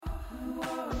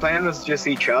plan was just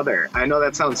each other. I know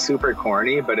that sounds super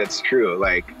corny, but it's true.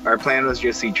 Like, our plan was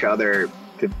just each other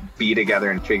to be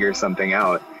together and figure something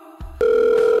out.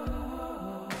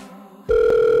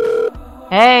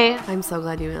 Hey. I'm so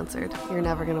glad you answered. You're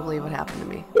never going to believe what happened to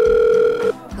me.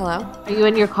 Hello? Are you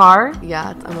in your car?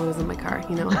 Yeah, I'm always in my car.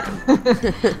 You know I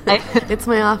am. It's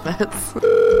my office.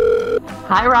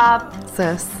 Hi, Rob.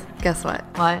 Sis, guess what?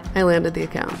 What? I landed the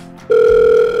account.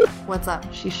 What's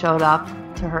up? She showed up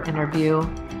to her interview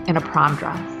in a prom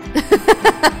dress.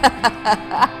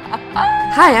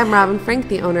 Hi, I'm Robin Frank,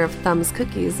 the owner of Thumbs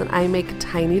Cookies, and I make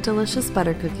tiny, delicious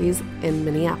butter cookies in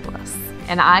Minneapolis.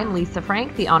 And I'm Lisa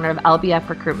Frank, the owner of LBF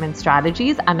Recruitment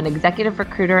Strategies. I'm an executive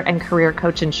recruiter and career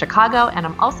coach in Chicago, and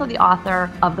I'm also the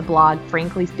author of the blog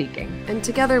Frankly Speaking. And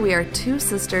together we are two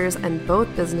sisters and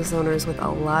both business owners with a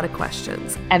lot of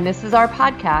questions. And this is our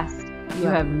podcast. You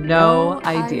have no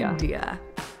idea.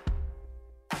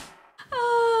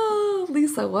 Oh,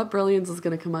 Lisa, what brilliance is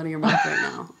going to come out of your mouth right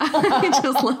now? I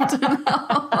just love to know.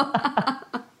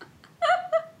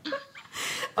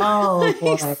 Oh,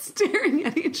 boy. Staring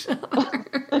at each other.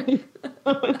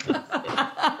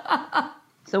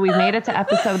 So we've made it to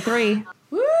episode 3.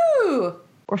 Woo!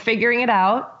 We're figuring it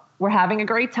out. We're having a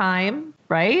great time,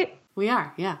 right? We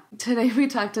are, yeah. Today we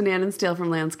talked to Nan and Steele from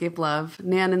Landscape Love.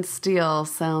 Nan and Steele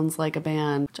sounds like a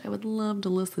band, which I would love to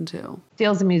listen to.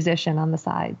 Steele's a musician on the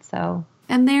side, so.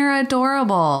 And they're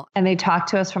adorable. And they talked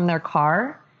to us from their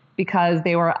car because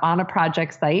they were on a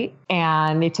project site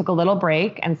and they took a little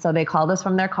break. And so they called us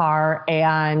from their car,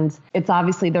 and it's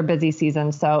obviously their busy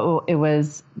season. So it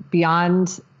was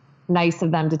beyond nice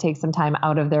of them to take some time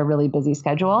out of their really busy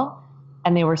schedule.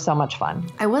 And they were so much fun.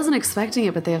 I wasn't expecting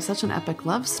it, but they have such an epic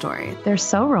love story. They're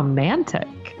so romantic.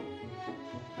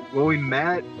 Well, we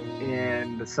met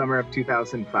in the summer of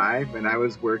 2005, and I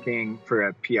was working for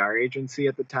a PR agency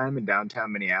at the time in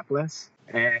downtown Minneapolis.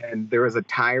 And there was a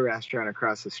Thai restaurant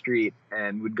across the street,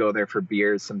 and we'd go there for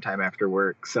beers sometime after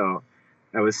work. So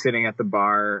I was sitting at the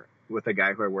bar with a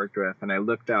guy who I worked with, and I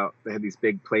looked out. They had these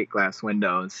big plate glass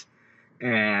windows,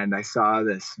 and I saw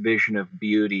this vision of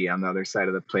beauty on the other side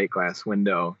of the plate glass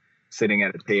window sitting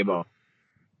at a table,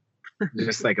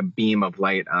 just like a beam of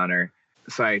light on her.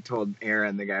 So I told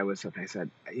Aaron, the guy I was with, I said,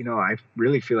 I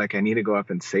really feel like I need to go up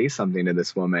and say something to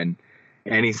this woman.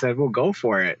 And he said, well, go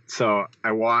for it. So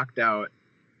I walked out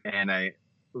and I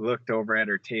looked over at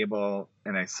her table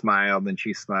and I smiled and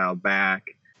she smiled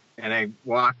back. And I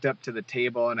walked up to the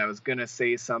table and I was going to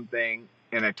say something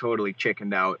and I totally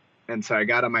chickened out. And so I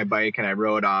got on my bike and I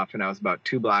rode off, and I was about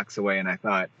 2 blocks away. And I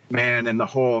thought, man, in the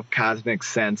whole cosmic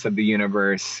sense of the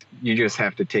universe, you just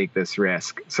have to take this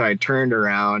risk. So I turned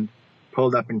around,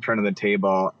 pulled up in front of the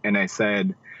table, and I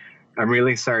said, I'm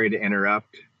really sorry to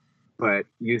interrupt, but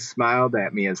you smiled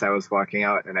at me as I was walking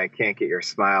out, and I can't get your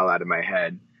smile out of my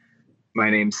head. My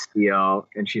name's Steele.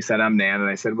 And she said, I'm Nan. And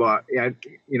I said, well, yeah,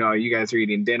 you guys are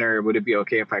eating dinner. Would it be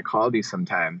okay if I called you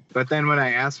sometime? But then when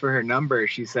I asked for her number,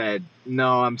 she said,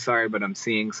 no, I'm sorry, but I'm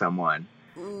seeing someone.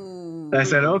 I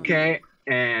said, okay.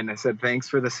 And I said, thanks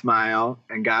for the smile,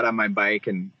 and got on my bike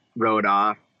and rode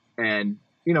off, and,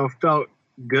 felt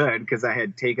good because I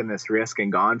had taken this risk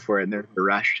and gone for it, and there's a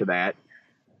rush to that.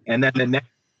 And then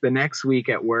the next week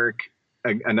at work,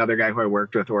 another guy who I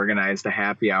worked with organized a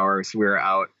happy hour. So we were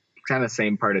out kind of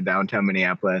same part of downtown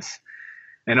Minneapolis.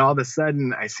 And all of a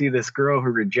sudden I see this girl who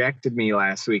rejected me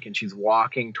last week, and she's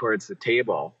walking towards the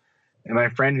table. And my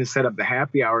friend who set up the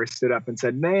happy hour stood up and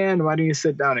said, man, why don't you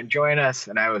sit down and join us?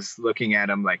 And I was looking at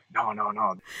him like, no.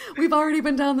 We've already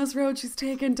been down this road she's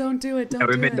taken. Don't do it.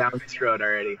 We've been down this road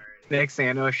already. Next thing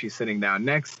I know, she's sitting down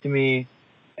next to me.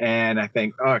 And I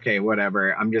think, okay,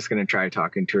 whatever. I'm just going to try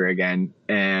talking to her again.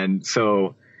 And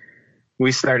so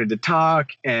we started to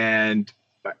talk, and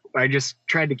I just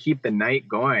tried to keep the night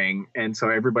going. And so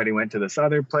everybody went to this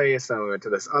other place. And we went to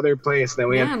this other place. Then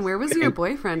where was your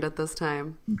boyfriend at this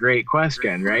time? Great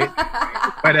question, right?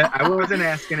 But I wasn't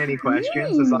asking any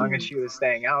questions. As long as she was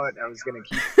staying out, I was going to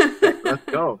keep, let's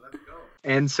go.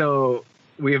 And so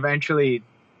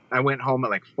I went home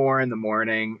at like 4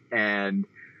 a.m. and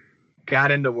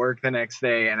got into work the next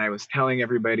day, and I was telling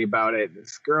everybody about it.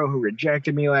 This girl who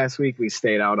rejected me last week, we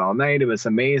stayed out all night. It was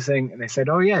amazing. And they said,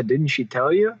 oh yeah, didn't she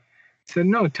tell you? I said,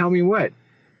 no, tell me what?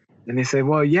 And they said,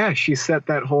 well, yeah, she set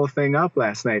that whole thing up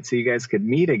last night so you guys could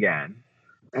meet again.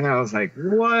 And I was like,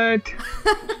 what?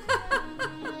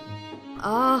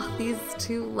 Oh, these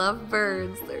two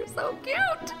lovebirds. They're so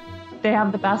cute. They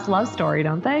have the best love story,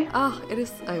 don't they? Oh, it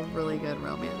is a really good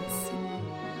romance.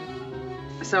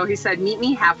 So he said, meet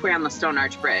me halfway on the Stone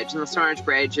Arch Bridge. And the Stone Arch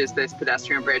Bridge is this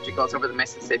pedestrian bridge that goes over the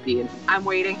Mississippi. And I'm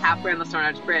waiting halfway on the Stone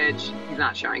Arch Bridge. He's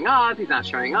not showing up. He's not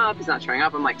showing up. He's not showing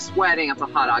up. I'm like sweating. It's a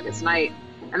hot August night.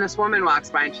 And this woman walks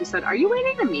by and she said, are you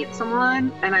waiting to meet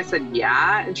someone? And I said,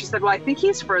 yeah. And she said, well, I think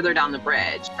he's further down the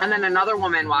bridge. And then another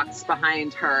woman walks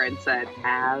behind her and said,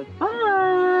 have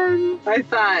fun. I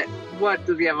thought, what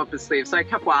does he have up his sleeve? So I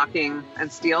kept walking,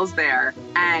 and Steele's there,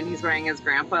 and he's wearing his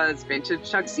grandpa's vintage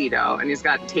tuxedo, and he's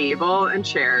got table and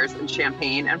chairs and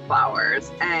champagne and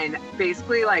flowers. And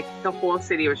basically, like, the whole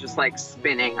city was just, like,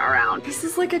 spinning around. This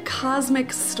is like a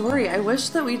cosmic story. I wish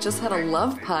that we just had a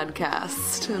love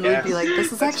podcast. And we'd be like,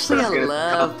 this is actually a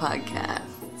love podcast.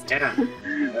 Yeah,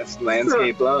 that's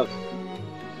landscape love.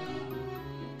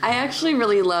 I actually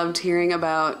really loved hearing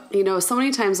about, so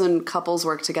many times when couples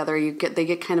work together, they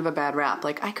get kind of a bad rap.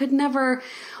 Like, I could never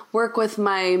work with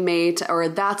my mate, or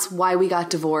that's why we got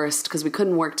divorced, because we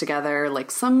couldn't work together. Like,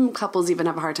 some couples even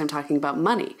have a hard time talking about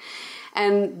money.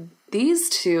 And these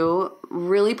two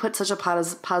really put such a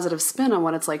positive spin on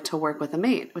what it's like to work with a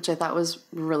mate, which I thought was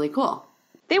really cool.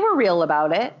 They were real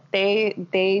about it. They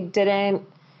didn't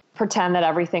pretend that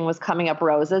everything was coming up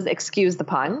roses, excuse the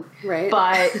pun. Right.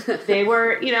 But they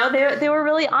were, they were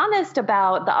really honest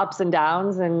about the ups and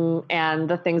downs and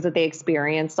the things that they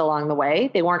experienced along the way.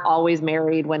 They weren't always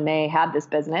married when they had this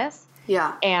business.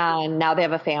 Yeah. And now they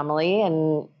have a family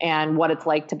and what it's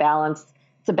like to balance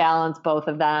both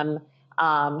of them,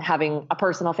 having a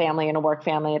personal family and a work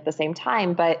family at the same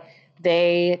time. But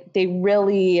they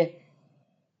really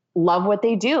love what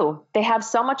they do. They have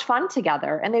so much fun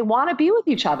together and they want to be with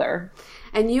each other.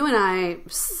 And you and I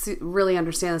really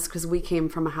understand this because we came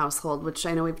from a household, which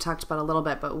I know we've talked about a little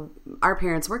bit, but our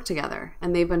parents worked together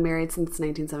and they've been married since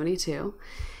 1972.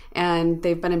 And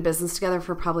they've been in business together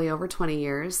for probably over 20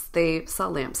 years. They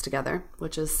sell lamps together,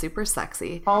 which is super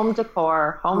sexy. Home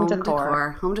decor.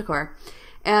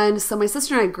 And so my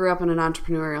sister and I grew up in an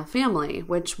entrepreneurial family,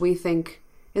 which we think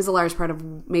is a large part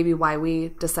of maybe why we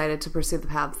decided to pursue the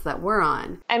paths that we're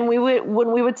on. And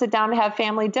when we would sit down to have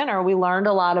family dinner, we learned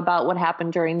a lot about what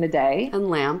happened during the day. And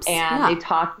lamps. And they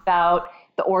talked about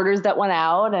the orders that went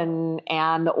out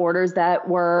and the orders that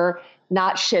were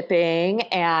not shipping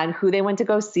and who they went to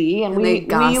go see. And they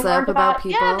gossip about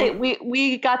people. Yeah,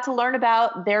 we got to learn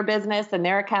about their business and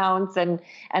their accounts and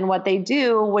what they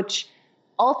do, which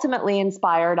ultimately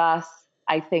inspired us,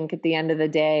 I think, at the end of the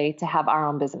day, to have our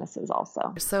own businesses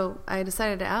also. So I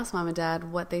decided to ask Mom and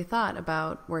Dad what they thought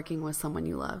about working with someone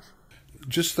you love.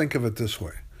 Just think of it this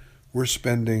way. We're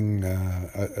spending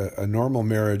a normal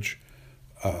marriage,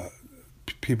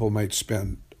 people might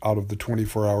spend out of the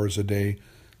 24 hours a day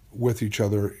with each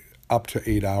other up to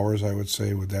 8 hours, I would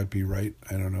say. Would that be right?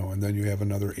 I don't know. And then you have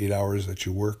another 8 hours that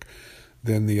you work.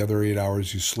 Then the other 8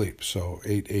 hours you sleep. So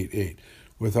 8, 8, 8.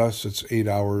 With us, it's 8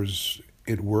 hours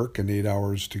at work and 8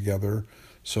 hours together,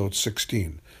 so it's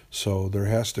 16. So there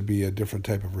has to be a different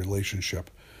type of relationship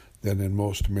than in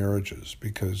most marriages,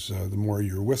 because the more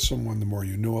you're with someone, the more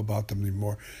you know about them, the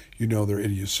more you know their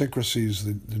idiosyncrasies,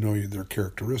 you know their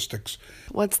characteristics.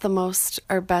 What's the most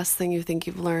or best thing you think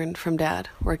you've learned from Dad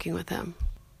working with him?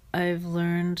 I've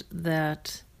learned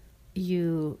that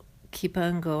you keep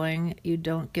on going. You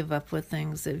don't give up with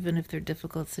things. Even if they're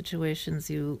difficult situations,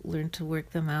 you learn to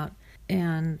work them out.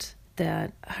 And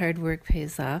that hard work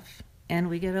pays off, and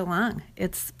we get along.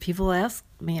 People ask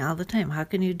me all the time, how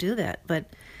can you do that? But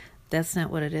that's not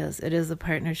what it is. It is a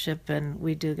partnership, and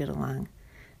we do get along.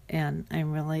 And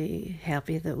I'm really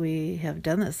happy that we have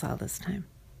done this all this time.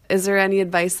 Is there any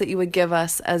advice that you would give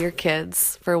us as your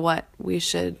kids for what we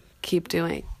should keep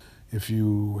doing? If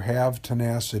you have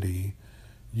tenacity,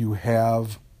 you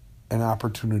have an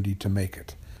opportunity to make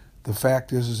it. The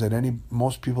fact is that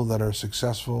most people that are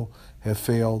successful have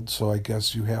failed, so I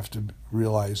guess you have to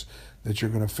realize that you're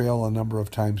going to fail a number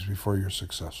of times before you're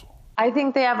successful. I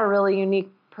think they have a really unique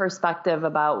perspective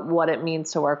about what it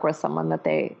means to work with someone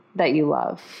that you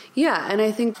love. Yeah, and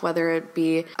I think whether it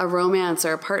be a romance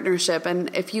or a partnership, and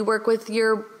if you work with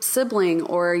your sibling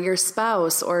or your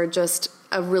spouse or just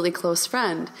a really close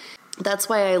friend, that's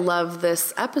why I love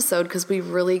this episode, because we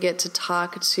really get to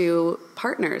talk to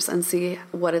partners and see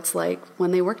what it's like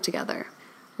when they work together,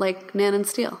 like Nan and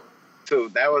Steele. So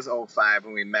that was 2005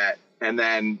 when we met. And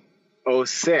then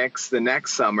 2006, the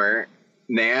next summer,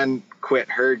 Nan quit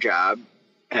her job.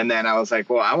 And then I was like,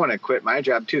 well, I want to quit my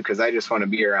job too, because I just want to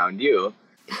be around you.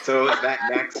 So that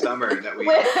next summer that we...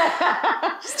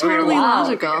 It's totally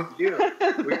logical. We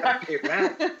got to pay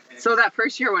rent. So that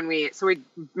first year we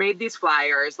made these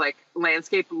flyers, like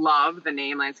Landscape Love, the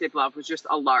name Landscape Love was just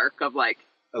a lark of like,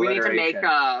 we need to make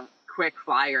a quick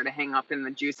flyer to hang up in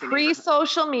the juicy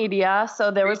Pre-social media, so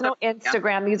there was no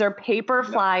Instagram. These are paper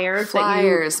flyers.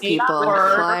 Flyers, that you people.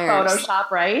 Word Flyers. Or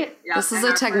Photoshop, right? Yeah, This is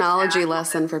a technology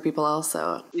lesson for people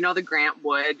also. You know the Grant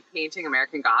Wood painting,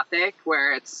 American Gothic,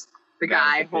 where it's the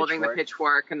guy holding the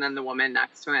pitchfork and then the woman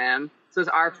next to him. So it's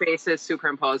our faces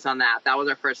superimposed on that. That was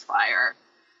our first flyer.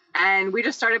 And we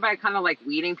just started by kind of like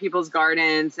weeding people's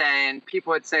gardens, and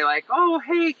people would say like, oh,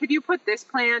 hey, could you put this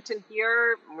plant in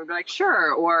here? And we'd be like,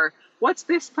 sure. Or what's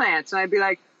this plant? And I'd be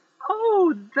like,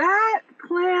 oh, that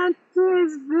plant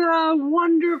is the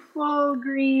wonderful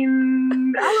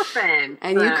green elephant.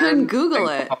 And you couldn't Google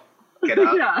it. Get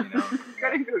up, Yeah, you know?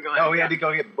 couldn't Google it. No, we had to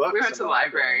go get books. We went to the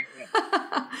library.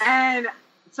 Yeah. And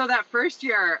so that first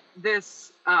year,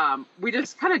 we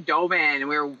just kind of dove in, and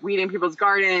we were weeding people's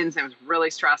gardens, and it was really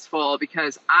stressful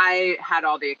because I had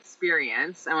all the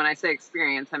experience. And when I say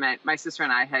experience, I meant my sister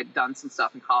and I had done some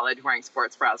stuff in college wearing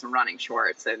sports bras and running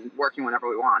shorts and working whenever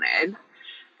we wanted.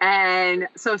 And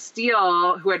so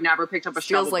Steele, who had never picked up a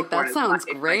shovel Steele's like, before that in sounds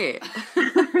his life, great.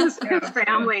 his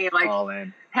family All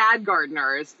in. had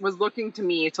gardeners, was looking to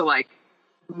me to like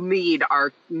lead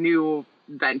our new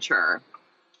venture.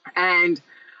 And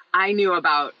I knew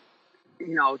about,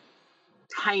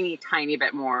 tiny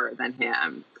bit more than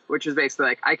him, which is basically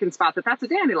like, I can spot that that's a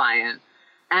dandelion.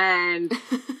 And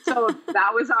so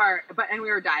that was and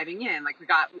we were diving in. Like, we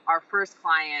got our first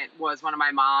client was one of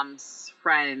my mom's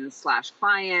friends /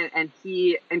 client, and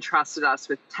he entrusted us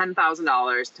with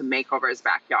 $10,000 to make over his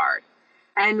backyard.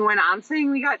 And when I'm saying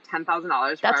we got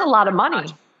 $10,000, That's a lot of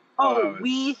money.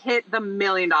 We hit the $1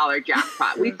 million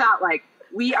jackpot. We thought like,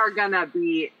 we are gonna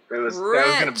be Rich.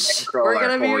 We're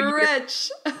gonna be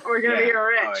rich. We're gonna be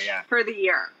rich for the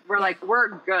year. We're like, we're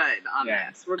good on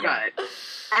this. We're good.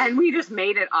 And we just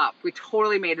made it up. We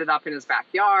totally made it up in his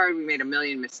backyard. We made a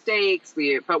million mistakes.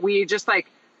 But we just like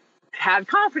had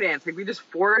confidence. Like, we just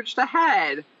forged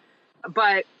ahead.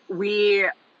 But we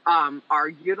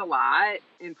argued a lot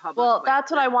in public. Well,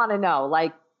 that's what I want to know.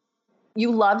 Like,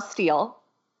 you love Steele.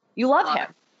 You love him.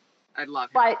 I love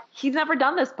him. But he's never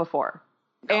done this before.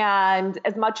 No. And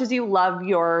as much as you love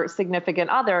your significant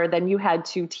other, then you had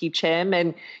to teach him,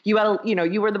 and you had,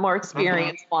 you were the more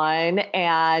experienced one,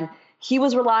 and he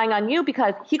was relying on you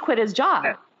because he quit his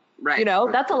job. Right.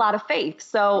 That's a lot of faith.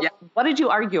 So what did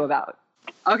you argue about?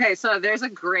 Okay. So there's a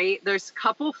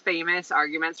couple famous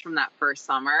arguments from that first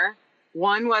summer.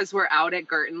 One was, we're out at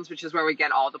Gerton's, which is where we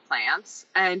get all the plants.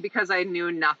 And because I knew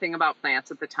nothing about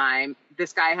plants at the time,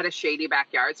 this guy had a shady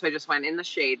backyard. So I just went in the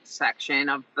shade section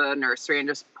of the nursery and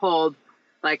just pulled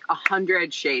like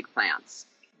 100 shade plants.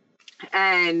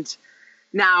 And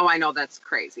now I know that's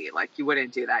crazy. Like, you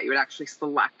wouldn't do that. You would actually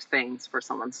select things for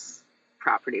someone's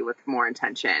property with more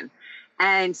intention.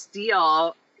 And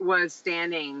Steele was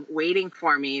standing waiting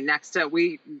for me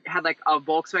we had like a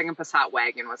Volkswagen Passat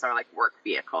wagon was our like work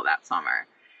vehicle that summer.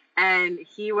 And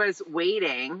he was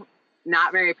waiting,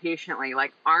 not very patiently,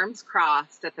 like arms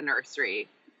crossed at the nursery.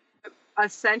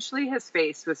 Essentially his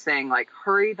face was saying like,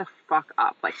 hurry the fuck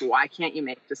up. Like, why can't you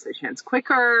make decisions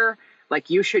quicker? Like,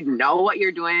 you should know what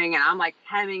you're doing. And I'm like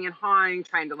hemming and hawing,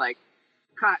 trying to like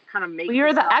kind of make. Well,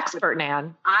 you're the expert,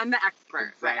 Nan. I'm the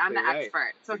expert, exactly right? I'm the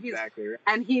expert. So exactly right.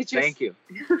 And he's just. Thank you.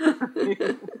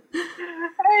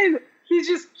 And he's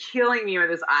just killing me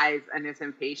with his eyes and his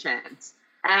impatience.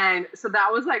 And so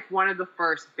that was like one of the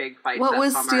first big fights. What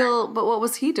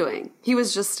was he doing? He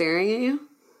was just staring at you?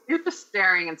 He was just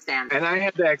staring and standing. And I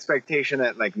had the expectation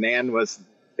that like Nan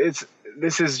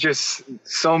this is just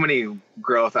so many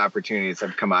growth opportunities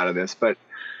have come out of this, but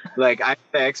like I had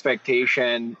the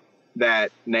expectation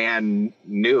that Nan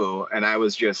knew, and I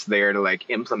was just there to like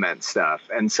implement stuff.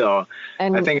 And so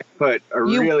I think I put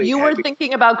you were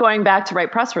thinking about going back to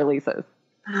write press releases.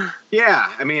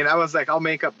 Yeah. I mean, I was like, I'll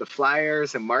make up the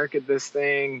flyers and market this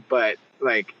thing, but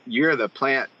like, you're the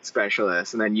plant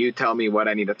specialist, and then you tell me what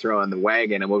I need to throw in the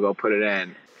wagon and we'll go put it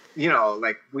in.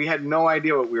 Like, we had no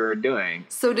idea what we were doing.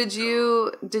 So did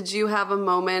you have a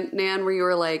moment, Nan, where you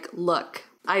were like, look,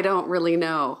 I don't really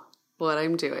know what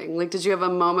I'm doing? Like, did you have a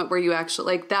moment where you actually,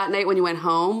 like that night when you went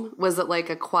home, was it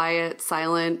like a quiet,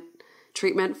 silent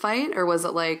treatment fight, or was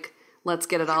it like, let's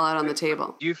get it all out on the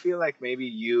table? Do you feel like maybe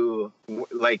you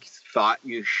like thought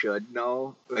you should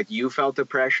know? Like, you felt the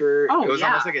pressure? Oh, it was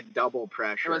almost like a double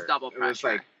pressure. It was double pressure. It was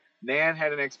like Nan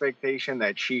had an expectation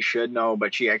that she should know,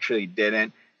 but she actually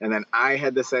didn't. And then I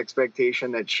had this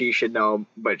expectation that she should know,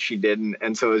 but she didn't.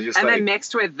 And so it was just then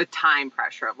mixed with the time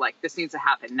pressure of like, this needs to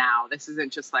happen now. This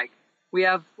isn't just like We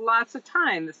have lots of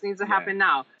time. This needs to happen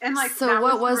now. And like, so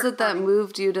what was it that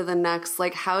moved you to the next,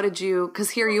 like, how did you,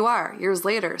 because here you are years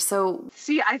later. So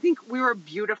see, I think we were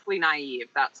beautifully naive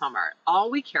that summer.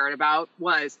 All we cared about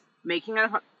was making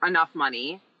enough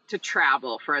money to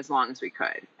travel for as long as we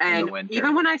could. And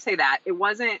even when I say that, it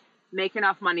wasn't make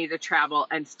enough money to travel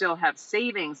and still have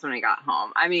savings when we got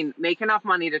home. I mean, make enough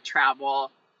money to travel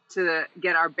to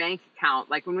get our bank account.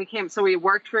 Like when we came, so we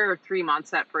worked for 3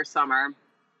 months that first summer,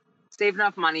 saved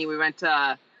enough money. We went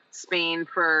to Spain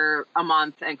for a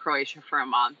month and Croatia for a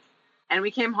month. And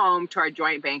we came home to our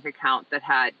joint bank account that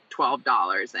had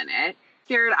 $12 in it.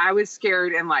 I was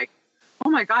scared and like, oh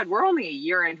my God, we're only a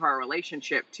year into our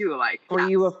relationship too. Like, were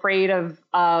you afraid of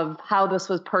how this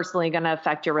was personally going to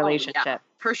affect your relationship? Yeah,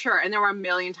 for sure. And there were a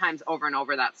million times over and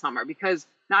over that summer, because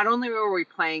not only were we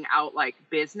playing out like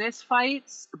business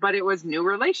fights, but it was new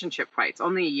relationship fights,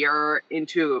 only a year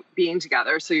into being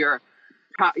together. So you're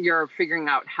figuring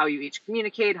out how you each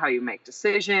communicate, how you make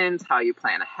decisions, how you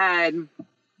plan ahead.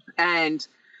 And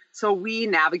so we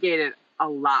navigated a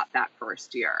lot that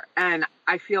first year. And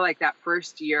I feel like that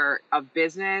first year of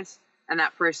business and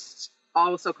that first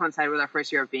also coincided with our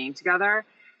first year of being together.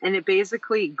 And it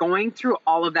basically, going through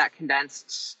all of that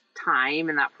condensed time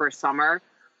in that first summer,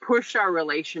 pushed our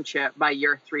relationship by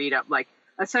year 3 to like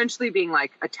essentially being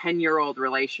like a 10-year-old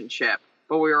relationship,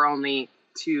 but we were only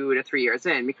 2 to 3 years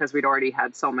in, because we'd already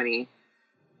had so many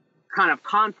kind of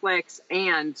conflicts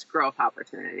and growth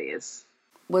opportunities.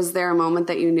 Was there a moment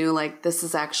that you knew, like, this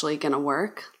is actually going to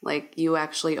work? Like, you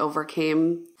actually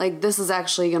overcame, like, this is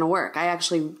actually going to work. I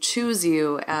actually choose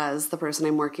you as the person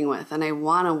I'm working with, and I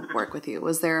want to work with you.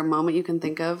 Was there a moment you can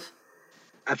think of?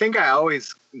 I think I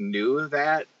always knew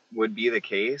that would be the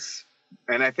case.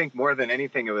 And I think more than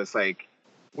anything, it was like,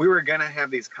 we were going to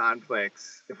have these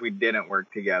conflicts if we didn't work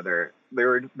together. They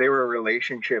were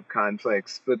relationship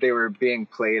conflicts, but they were being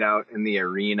played out in the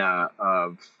arena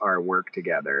of our work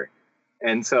together.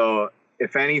 And so,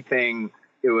 if anything,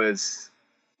 it was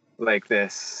like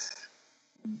this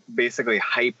basically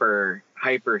hyper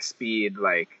speed,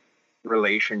 like,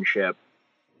 relationship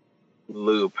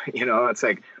loop. You know, it's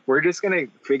like, we're just going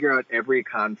to figure out every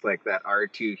conflict that our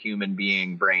two human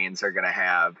being brains are going to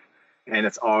have, and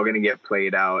it's all going to get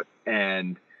played out,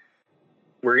 and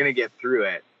we're going to get through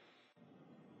it.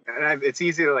 And it's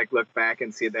easy to like look back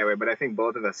and see it that way, but I think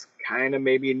both of us kind of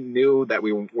maybe knew that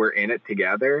we were in it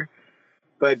together.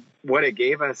 But what it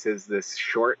gave us is this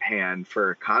shorthand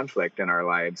for conflict in our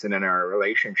lives and in our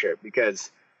relationship,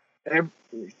 because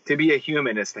to be a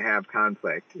human is to have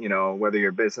conflict, you know, whether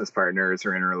you're business partners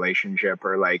or in a relationship,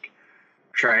 or like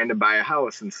trying to buy a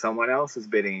house and someone else is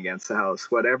bidding against the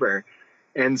house, whatever.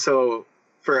 And so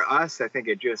for us, I think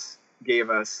it just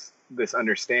gave us this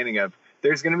understanding of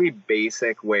there's going to be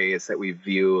basic ways that we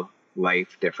view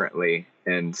life differently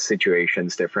and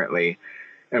situations differently.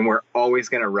 And we're always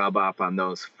going to rub up on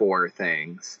those 4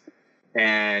 things.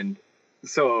 And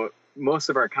so most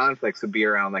of our conflicts would be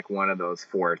around like one of those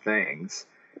 4 things.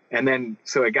 And then,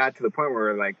 so it got to the point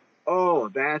where we're like, oh,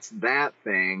 that's that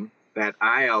thing that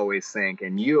I always think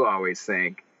and you always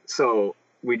think. So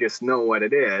we just know what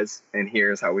it is, and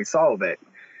here's how we solve it.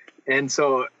 And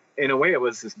so in a way, it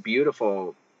was this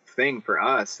beautiful thing for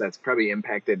us that's probably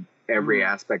impacted every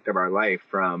aspect of our life,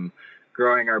 from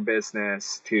growing our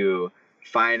business to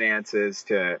finances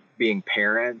to being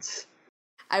parents.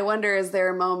 I wonder, is there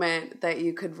a moment that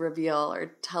you could reveal or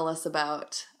tell us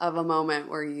about, of a moment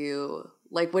where you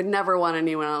like would never want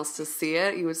anyone else to see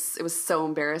it? It was so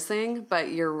embarrassing,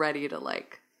 but you're ready to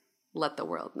like let the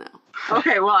world know.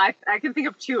 Okay, well, I can think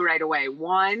of 2 right away.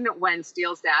 One, when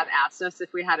Steele's dad asked us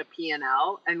if we had a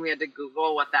P&L and we had to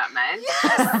Google what that meant.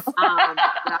 Yes!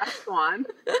 That's one.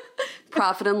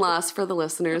 Profit and loss for the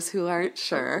listeners who aren't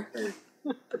sure.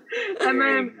 And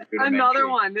then another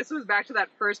one, this was back to that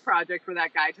first project where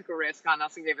that guy took a risk on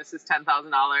us and gave us his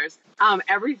 $10,000.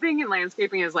 Everything in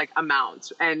landscaping is like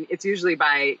amounts, and it's usually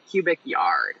by cubic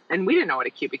yard. And we didn't know what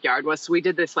a cubic yard was, so we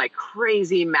did this like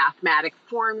crazy mathematic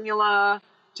formula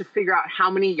to figure out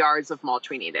how many yards of mulch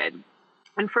we needed.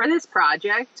 And for this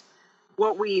project,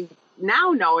 what we now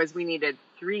know is we needed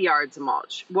 3 yards of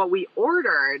mulch. What we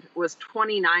ordered was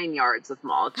 29 yards of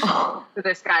mulch for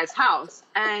this guy's house.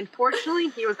 And fortunately,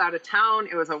 he was out of town.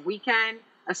 It was a weekend.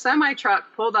 A semi truck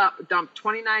pulled up, dumped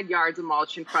 29 yards of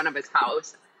mulch in front of his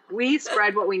house. We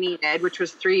spread what we needed, which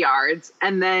was 3 yards.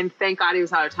 And then, thank God he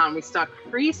was out of town, we stuck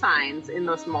free signs in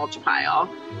this mulch pile.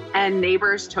 And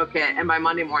neighbors took it. And by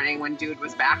Monday morning, when dude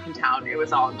was back in town, it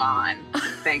was all gone.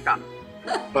 Thank God.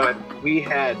 But we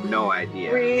had no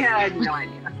idea. We had no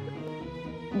idea.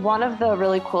 One of the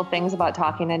really cool things about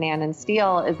talking to Nan and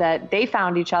Steele is that they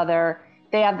found each other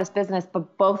they have this business,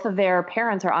 but both of their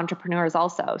parents are entrepreneurs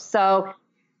also. So,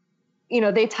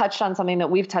 they touched on something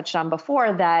that we've touched on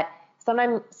before, that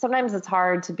sometimes it's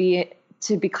hard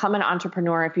to become an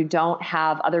entrepreneur if you don't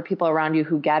have other people around you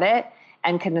who get it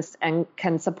and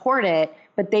can support it.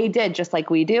 But they did, just like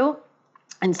we do.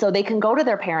 And so they can go to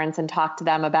their parents and talk to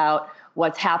them about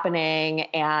what's happening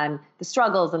and the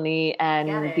struggles and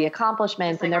the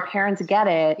accomplishments, and their parents get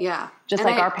it. Yeah. Just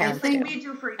like our parents do.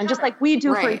 And just like we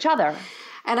do for each other.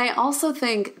 And I also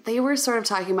think they were sort of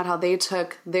talking about how they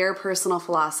took their personal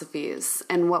philosophies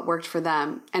and what worked for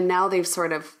them, and now they've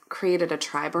sort of created a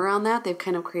tribe around that. They've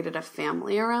kind of created a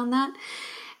family around that.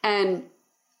 And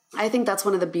I think that's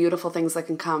one of the beautiful things that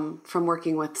can come from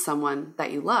working with someone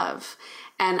that you love.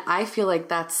 And I feel like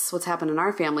that's what's happened in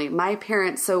our family. My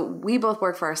parents, so we both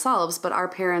work for ourselves, but our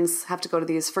parents have to go to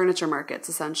these furniture markets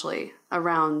essentially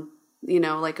around,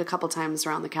 like a couple times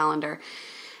around the calendar.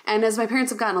 And as my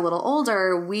parents have gotten a little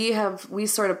older, we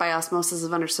sort of by osmosis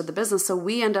have understood the business. So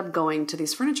we end up going to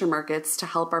these furniture markets to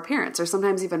help our parents, or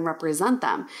sometimes even represent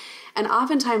them. And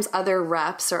oftentimes other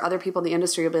reps or other people in the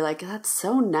industry will be like, that's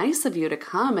so nice of you to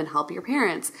come and help your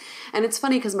parents. And it's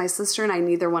funny because my sister and I,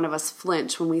 neither one of us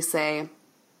flinch when we say,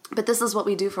 but this is what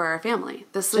we do for our family.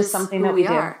 This is something that we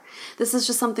are. This is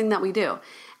just something that we do.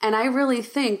 And I really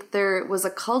think there was a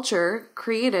culture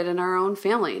created in our own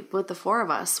family with the four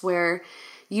of us where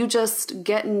you just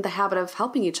get in the habit of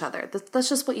helping each other. That's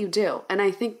just what you do. And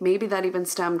I think maybe that even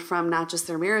stemmed from not just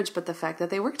their marriage, but the fact that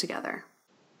they work together.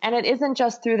 And it isn't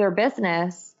just through their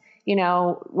business.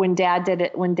 When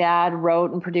Dad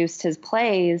wrote and produced his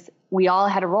plays, we all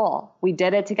had a role. We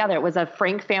did it together. It was a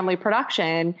Frank family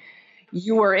production.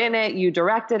 You were in it, you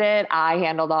directed it. I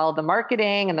handled all of the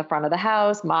marketing in the front of the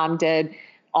house. Mom did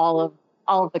all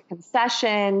of the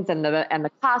concessions and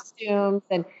the costumes.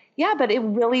 And yeah, but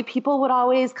people would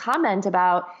always comment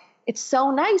about, it's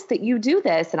so nice that you do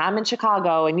this, and I'm in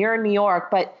Chicago and you're in New York,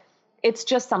 but it's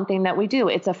just something that we do.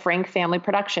 It's a Frank family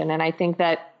production. And I think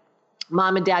that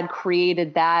Mom and Dad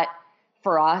created that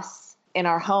for us in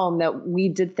our home, that we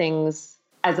did things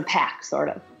as a pack, sort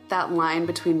of. That line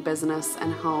between business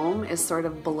and home is sort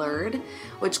of blurred,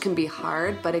 which can be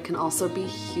hard, but it can also be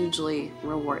hugely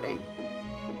rewarding.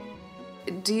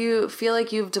 Do you feel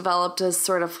like you've developed a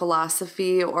sort of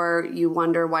philosophy, or you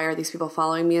wonder, why are these people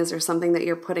following me? Is there something that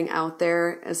you're putting out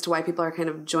there as to why people are kind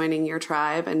of joining your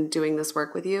tribe and doing this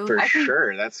work with you? For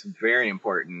sure. That's very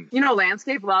important.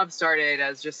 Landscape Love started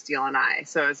as just Steele and I.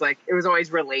 So it was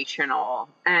always relational,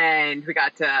 and we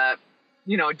got to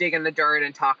dig in the dirt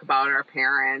and talk about our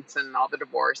parents and all the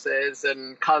divorces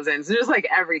and cousins and just like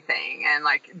everything, and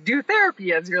like do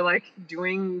therapy as you're like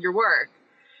doing your work.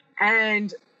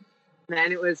 And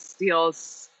then it was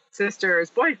Steele's sister's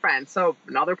boyfriend, so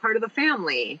another part of the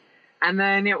family. And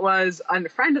then it was a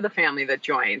friend of the family that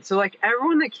joined. So like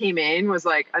everyone that came in was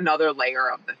like another layer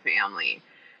of the family.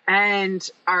 And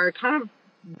our kind of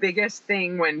biggest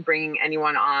thing when bringing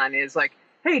anyone on is like,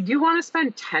 hey, do you want to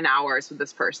spend 10 hours with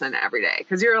this person every day?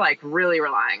 Because you're like really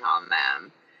relying on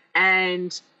them.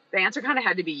 And the answer kind of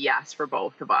had to be yes for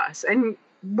both of us. And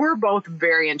we're both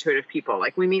very intuitive people.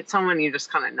 Like we meet someone, you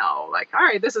just kind of know, like, all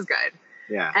right, this is good.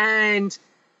 Yeah. And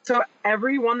so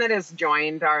everyone that has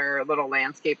joined our little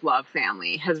Landscape Love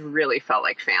family has really felt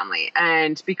like family.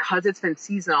 And because it's been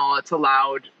seasonal, it's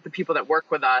allowed the people that work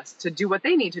with us to do what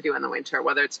they need to do in the winter,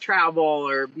 whether it's travel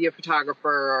or be a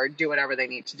photographer or do whatever they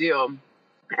need to do.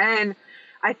 And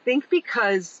I think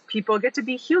because people get to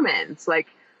be humans, like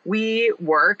we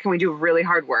work and we do really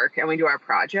hard work and we do our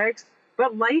projects,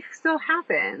 but life still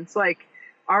happens. Like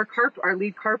our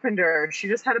lead carpenter, she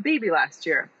just had a baby last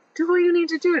year. Do what you need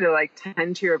to do to like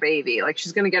tend to your baby. Like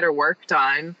she's going to get her work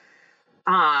done.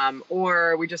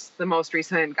 Or the most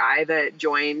recent guy that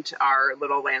joined our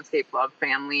little Landscape Love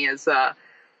family is a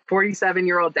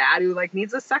 47-year-old dad who like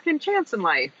needs a second chance in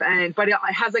life. But it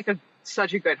has like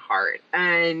such a good heart.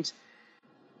 And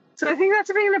so I think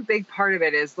that's being a big part of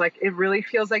it is like, it really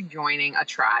feels like joining a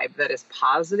tribe that is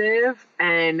positive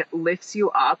and lifts you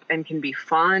up and can be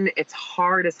fun. It's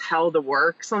hard as hell to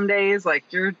work some days. Like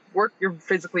you're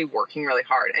physically working really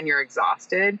hard and you're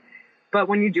exhausted. But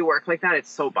when you do work like that,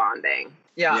 it's so bonding.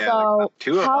 Yeah. So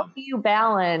how do you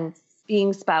balance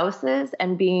being spouses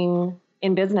and being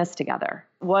in business together?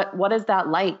 What is that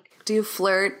like? Do you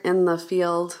flirt in the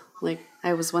field? Like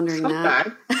I was wondering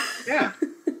that. Yeah.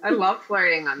 I love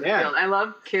flirting on the field. I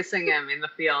love kissing him in the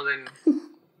field. And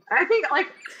I think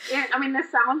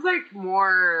this sounds like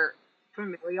more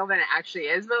familial than it actually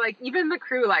is, but like even the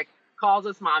crew like calls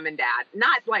us mom and dad,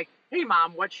 not like, hey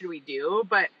mom, what should we do?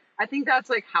 But I think that's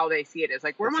like how they see it is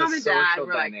like, we're It's mom a and dad. social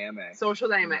We're like dynamic. social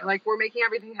dynamic. Yeah. Like we're making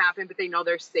everything happen, but they know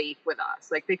they're safe with us.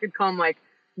 Like they could come like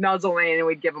nuzzle in and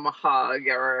we'd give them a hug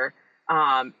or,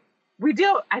 we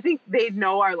do. I think they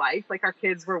know our life. Like our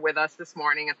kids were with us this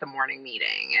morning at the morning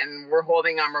meeting and we're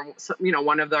holding them or, you know,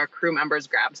 one of our crew members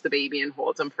grabs the baby and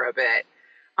holds them for a bit.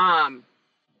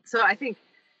 So I think,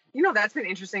 you know, that's been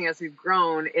interesting as we've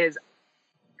grown is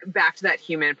back to that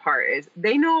human part is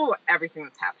they know everything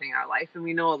that's happening in our life and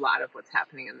we know a lot of what's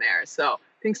happening in there. So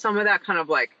I think some of that kind of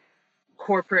like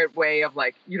corporate way of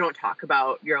like, you don't talk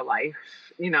about your life,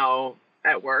 you know,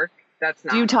 at work. That's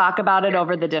not. Do you talk about it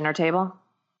over the dinner table?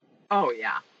 Oh,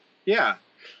 yeah. Yeah.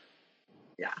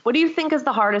 Yeah. What do you think is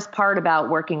the hardest part about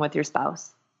working with your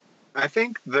spouse? I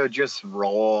think the just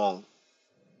role,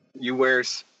 you wear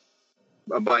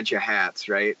a bunch of hats,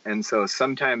 right? And so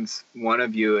sometimes one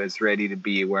of you is ready to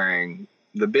be wearing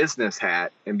the business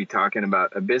hat and be talking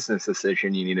about a business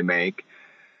decision you need to make.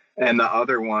 And the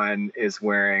other one is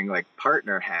wearing like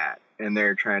partner hat and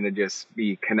they're trying to just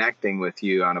be connecting with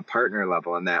you on a partner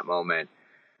level in that moment.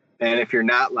 And if you're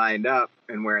not lined up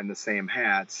and wearing the same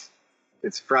hats,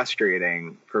 it's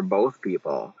frustrating for both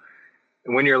people.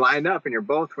 And when you're lined up and you're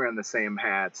both wearing the same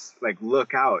hats, like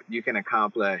look out, you can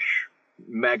accomplish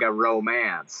mega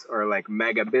romance or like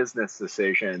mega business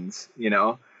decisions, you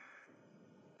know?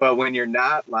 But when you're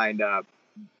not lined up,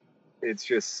 it's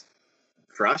just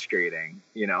frustrating,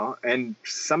 you know? And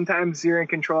sometimes you're in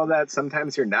control of that,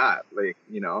 sometimes you're not. Like,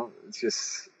 you know, it's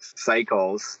just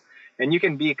cycles. And you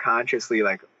can be consciously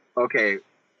like, okay,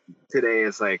 today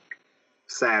is like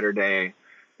Saturday.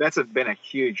 That's been a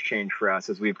huge change for us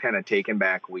as we've kind of taken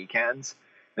back weekends.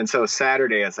 And so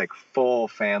Saturday is like full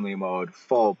family mode,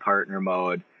 full partner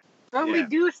mode. But we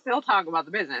do still talk about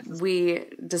the business. We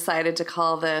decided to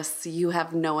call this You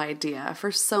Have No Idea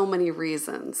for so many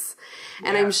reasons.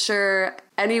 And I'm sure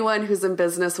anyone who's in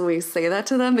business, when we say that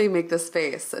to them, they make this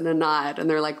face and a nod and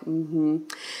they're like, mm-hmm.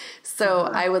 So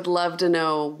I would love to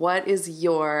know, what is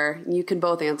you can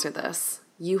both answer this,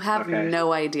 you have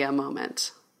no idea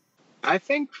moment. I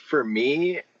think for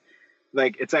me,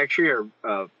 like it's actually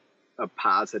a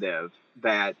positive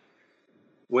that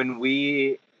when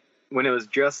it was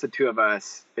just the two of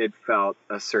us, it felt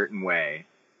a certain way.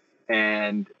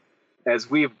 And as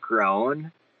we've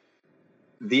grown,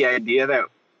 the idea that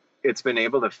it's been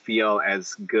able to feel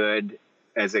as good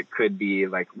as it could be,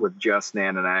 like with just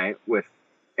Nan and I, with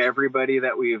everybody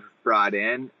that we've brought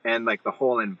in and like the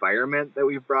whole environment that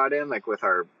we've brought in, like with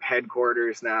our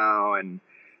headquarters now and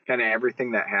kind of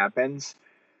everything that happens.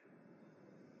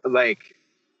 Like,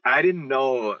 I didn't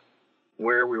know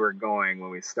where we were going when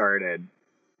we started,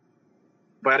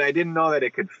 but I didn't know that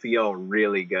it could feel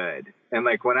really good. And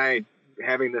like when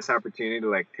having this opportunity to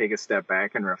like take a step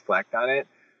back and reflect on it,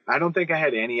 I don't think I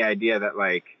had any idea that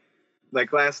like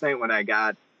last night when I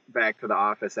got back to the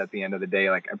office at the end of the day,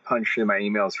 like I punched through my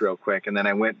emails real quick and then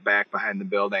I went back behind the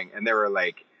building and there were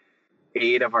like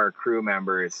 8 of our crew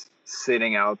members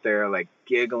sitting out there, like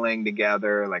giggling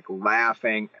together, like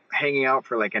laughing, hanging out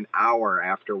for like an hour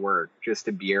after work just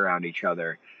to be around each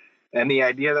other. And the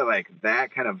idea that like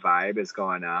that kind of vibe is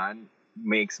going on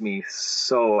makes me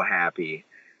so happy.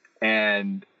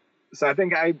 And so I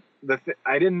think I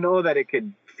didn't know that it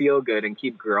could feel good and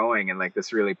keep growing in like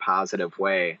this really positive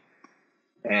way.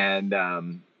 And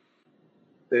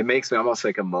it makes me almost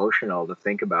like emotional to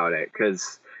think about it,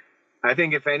 because I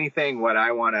think if anything, what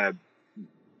I want to,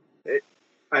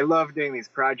 I love doing these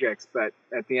projects, but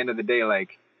at the end of the day,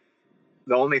 like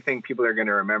the only thing people are going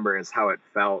to remember is how it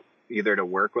felt either to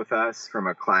work with us from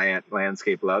a client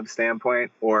landscape love standpoint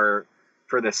or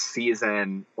for the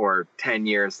season or 10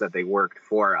 years that they worked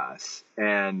for us.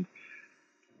 And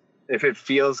if it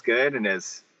feels good and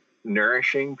is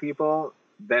nourishing people,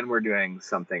 then we're doing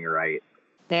something right.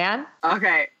 Dan?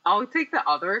 Okay, I'll take the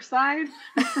other side.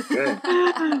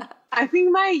 Good. I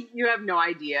think you have no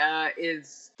idea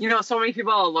is, you know, so many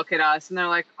people look at us and they're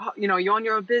like, oh, you know, you own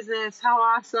your own business. How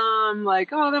awesome. Like,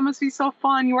 oh, that must be so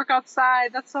fun. You work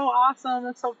outside. That's so awesome.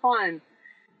 That's so fun.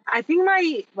 I think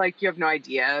my, like, you have no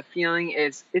idea feeling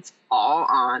is it's all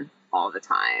on all the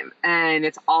time. And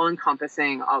it's all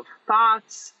encompassing of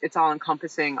thoughts. It's all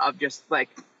encompassing of just like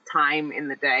time in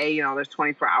the day. You know, there's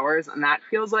 24 hours and that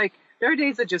feels like there are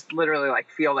days that just literally like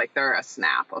feel like they're a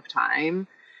snap of time.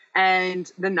 And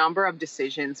the number of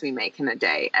decisions we make in a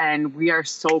day, and we are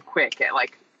so quick at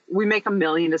like, we make a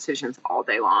million decisions all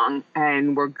day long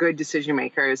and we're good decision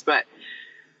makers. But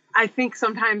I think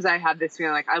sometimes I have this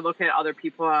feeling like I look at other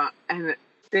people and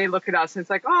they look at us and it's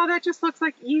like, oh, that just looks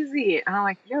like easy. And I'm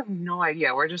like, you have no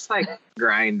idea. We're just like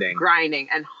grinding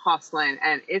and hustling,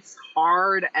 and it's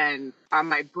hard. And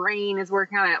my brain is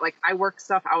working on it. Like, I work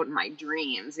stuff out in my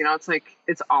dreams, it's like,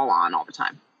 it's all on all the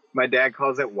time. My dad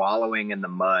calls it wallowing in the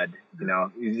mud.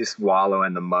 You just wallow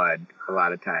in the mud a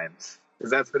lot of times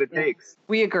because that's what it takes.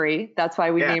 We agree. That's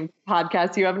why we named the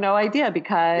podcast You Have No Idea,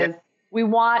 because we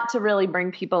want to really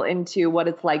bring people into what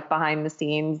it's like behind the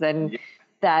scenes, and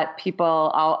that people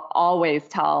always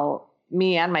tell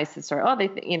me and my sister, oh,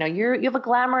 you have a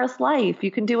glamorous life.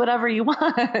 You can do whatever you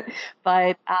want.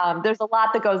 But there's a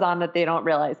lot that goes on that they don't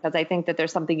realize, because I think that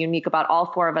there's something unique about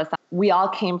all four of us. We all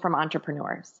came from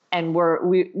entrepreneurs, and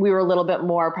we were a little bit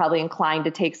more probably inclined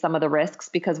to take some of the risks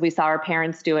because we saw our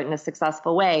parents do it in a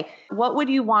successful way. What would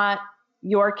you want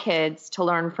your kids to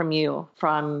learn from you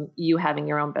having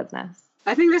your own business?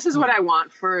 I think this is what I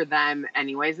want for them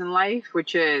anyways in life,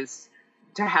 which is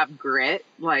to have grit,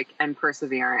 and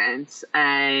perseverance,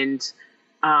 and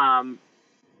to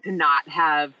not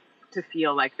have to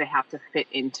feel like they have to fit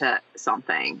into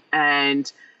something.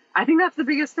 And I think that's the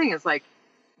biggest thing is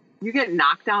you get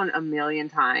knocked down a million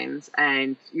times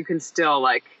and you can still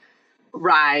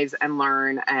rise and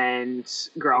learn and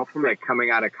grow from it.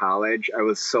 Coming out of college, I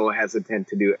was so hesitant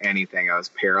to do anything. I was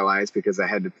paralyzed because I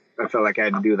felt like I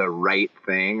had to do the right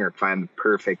thing or find the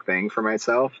perfect thing for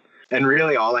myself. And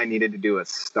really all I needed to do was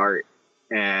start.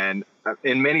 And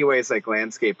in many ways,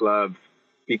 Landscape Love,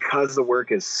 because the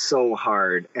work is so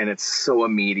hard and it's so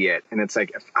immediate, and it's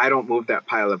if I don't move that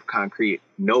pile of concrete,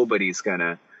 nobody's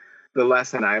gonna. The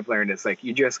lesson I've learned is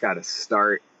you just got to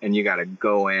start, and you got to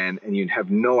go in, and you have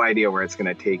no idea where it's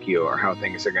going to take you or how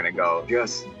things are going to go.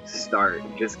 Just start,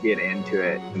 just get into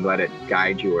it and let it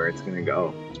guide you where it's going to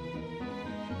go.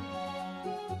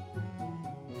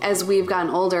 As we've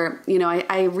gotten older,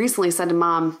 I recently said to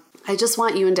Mom, I just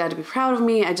want you and Dad to be proud of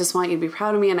me. I just want you to be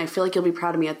proud of me. And I feel like you'll be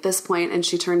proud of me at this point. And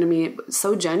she turned to me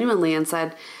so genuinely and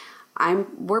said,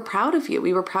 we're proud of you.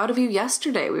 We were proud of you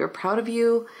yesterday. We were proud of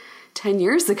you 10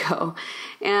 years ago.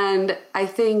 And I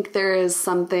think there is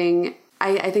something,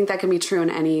 I think that can be true in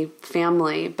any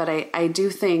family, but I do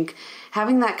think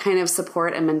having that kind of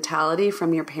support and mentality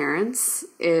from your parents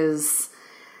is,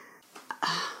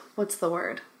 what's the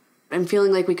word? And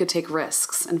feeling like we could take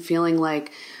risks and feeling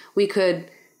like we could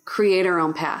create our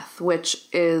own path, which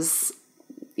is,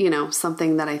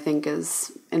 something that I think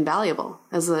is invaluable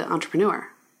as an entrepreneur.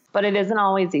 But it isn't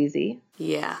always easy.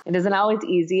 Yeah. It isn't always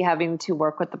easy having to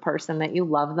work with the person that you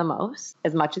love the most,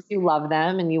 as much as you love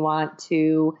them and you want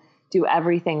to do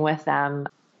everything with them.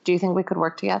 Do you think we could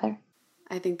work together?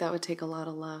 I think that would take a lot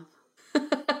of love.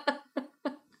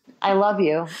 I love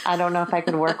you. I don't know if I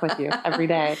could work with you every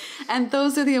day. And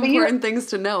those are the important things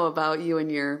to know about you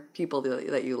and your people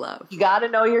that you love. You got to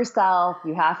know yourself.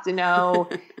 You have to know.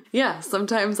 Yeah,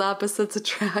 sometimes opposites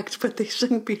attract, but they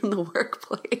shouldn't be in the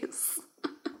workplace.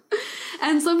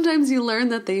 And sometimes you learn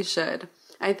that they should.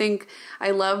 I think I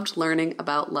loved learning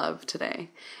about love today.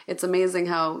 It's amazing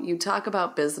how you talk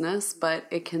about business, but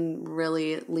it can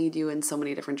really lead you in so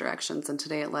many different directions. And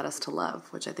today it led us to love,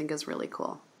 which I think is really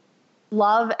cool.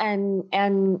 Love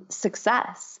and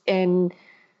success. And,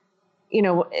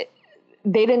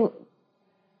 they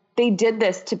did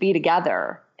this to be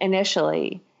together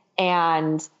initially,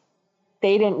 and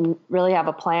they didn't really have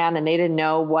a plan, and they didn't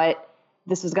know what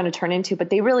this was going to turn into, but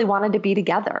they really wanted to be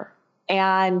together.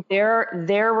 And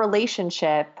their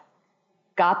relationship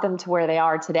got them to where they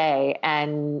are today.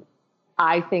 And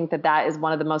I think that is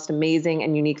one of the most amazing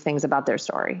and unique things about their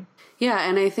story. Yeah,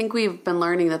 and I think we've been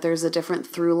learning that there's a different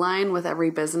through line with every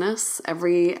business.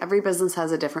 Every business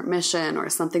has a different mission or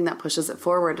something that pushes it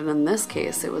forward. And in this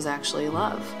case, it was actually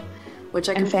love, which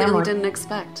I completely didn't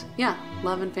expect. Yeah,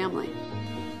 love and family.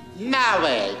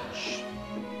 Marriage.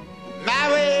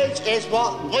 Marriage is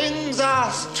what brings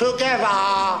us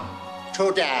together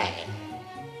today.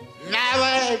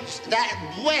 Marriage,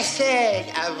 that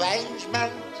blessed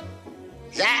arrangement,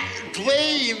 that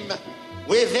dream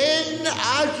within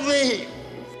a dream.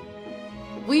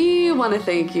 We want to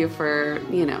thank you for,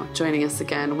 joining us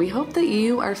again. We hope that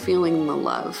you are feeling the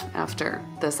love after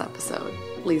this episode.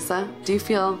 Lisa, do you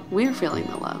feel we're feeling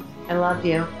the love? I love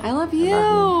you. I love you.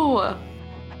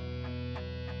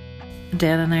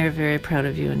 Dad and I are very proud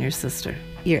of you and your sister.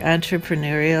 You're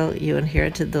entrepreneurial, you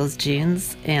inherited those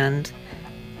genes, and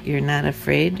you're not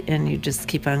afraid, and you just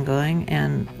keep on going,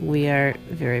 and we are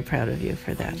very proud of you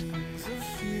for that.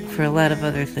 For a lot of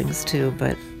other things too,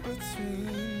 but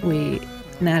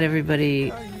not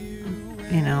everybody,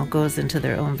 goes into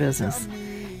their own business.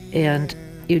 And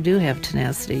you do have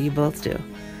tenacity, you both do.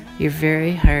 You're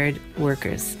very hard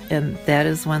workers, and that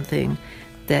is one thing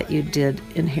that you did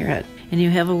inherit. And you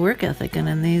have a work ethic, and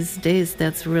in these days,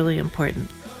 that's really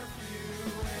important.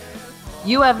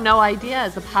 You Have No Idea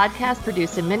is a podcast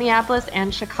produced in Minneapolis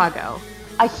and Chicago.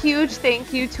 A huge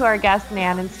thank you to our guest,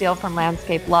 Nan and Steele from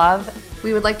Landscape Love.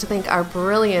 We would like to thank our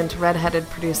brilliant redheaded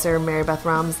producer, Mary Beth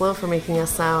Romslow, for making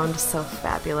us sound so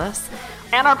fabulous.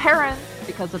 And our parents,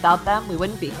 because without them, we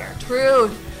wouldn't be here. True.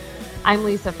 I'm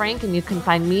Lisa Frank, and you can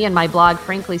find me and my blog,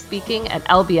 Frankly Speaking, at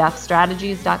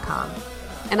lbfstrategies.com.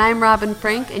 And I'm Robin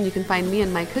Frank, and you can find me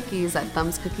and my cookies at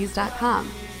thumbscookies.com.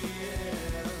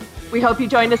 We hope you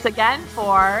join us again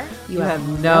for You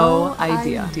Have No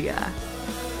Idea.